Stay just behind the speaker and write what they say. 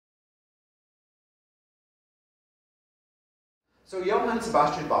So Johann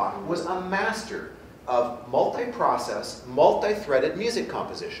Sebastian Bach was a master of multi-process, multi-threaded music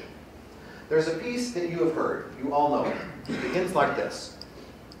composition. There's a piece that you have heard. You all know it. It begins like this.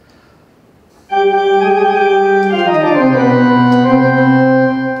 There's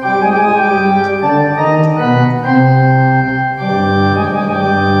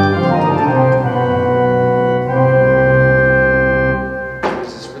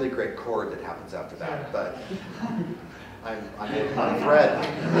this really great chord that happens after that, but I'm on thread.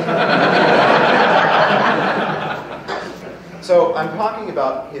 So I'm talking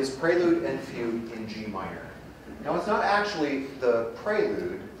about his prelude and fugue in G minor. Now it's not actually the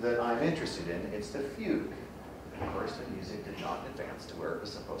prelude that I'm interested in, it's the fugue. Of course, the music did not advance to where it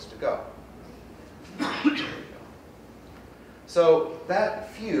was supposed to go. There we go. So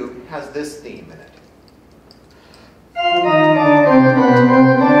that fugue has this theme in it.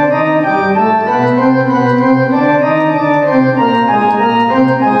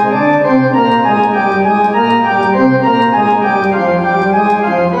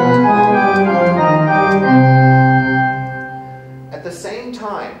 At the same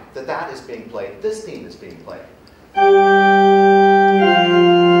time that that is being played, this theme is being played.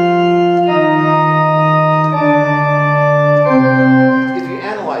 If you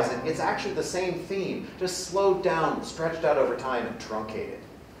analyze it, it's actually the same theme, just slowed down, stretched out over time, and truncated.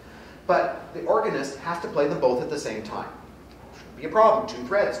 But the organist has to play them both at the same time. Shouldn't be a problem. 2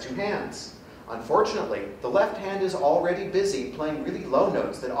 threads, 2 hands. Unfortunately, the left hand is already busy playing really low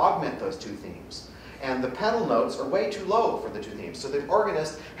notes that augment those 2 themes. And the pedal notes are way too low for the 2 themes. So the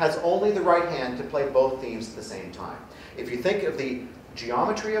organist has only the right hand to play both themes at the same time. If you think of the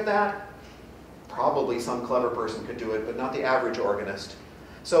geometry of that, probably some clever person could do it, but not the average organist.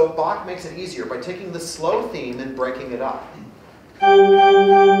 So Bach makes it easier by taking the slow theme and breaking it up.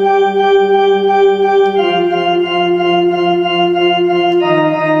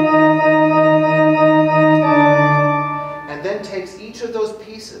 And then takes each of those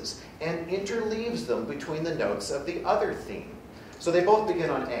pieces and interleaves them between the notes of the other theme. So they both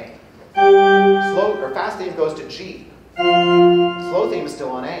begin on A. Slow or fast theme goes to G. Slow theme is still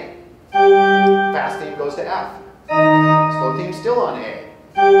on A. Fast theme goes to F. Slow theme still on A.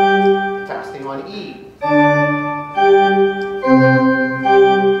 Fast theme on E.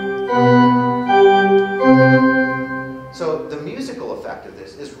 So the musical effect of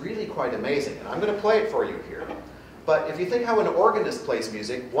this is really quite amazing, and I'm going to play it for you here. But if you think how an organist plays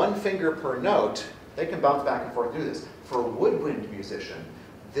music, 1 finger per note, they can bounce back and forth through this. For a woodwind musician,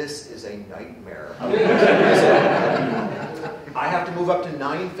 this is a nightmare. I have to move up to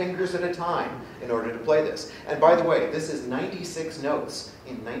 9 fingers at a time in order to play this. And by the way, this is 96 notes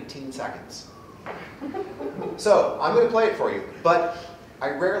in 19 seconds. So I'm going to play it for you, but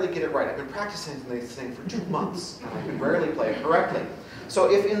I rarely get it right. I've been practicing this thing for 2 months, and I can rarely play it correctly. So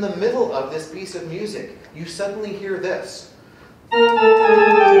if in the middle of this piece of music, you suddenly hear this,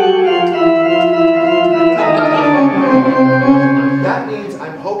 that means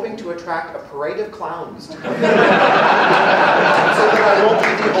I'm hoping to attract a parade of clowns to come in, so that I won't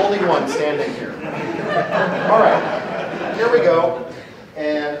be the only one standing here. All right, here we go,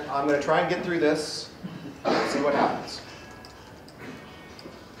 and I'm going to try and get through this, see what happens.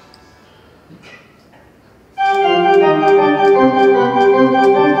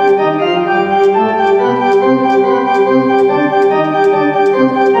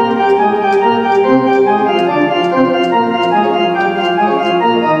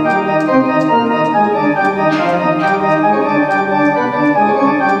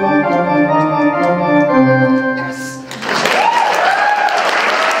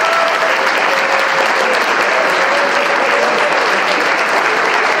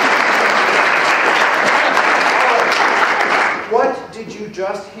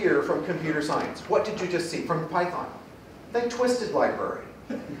 Just hear from computer science? What did you just see from Python? Think twisted library.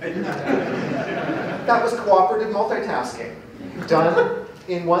 That was cooperative multitasking, done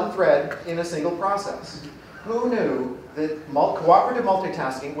in 1 thread in a single process. Who knew that cooperative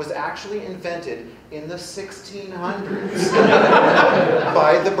multitasking was actually invented in the 1600s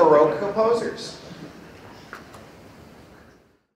by the Baroque composers?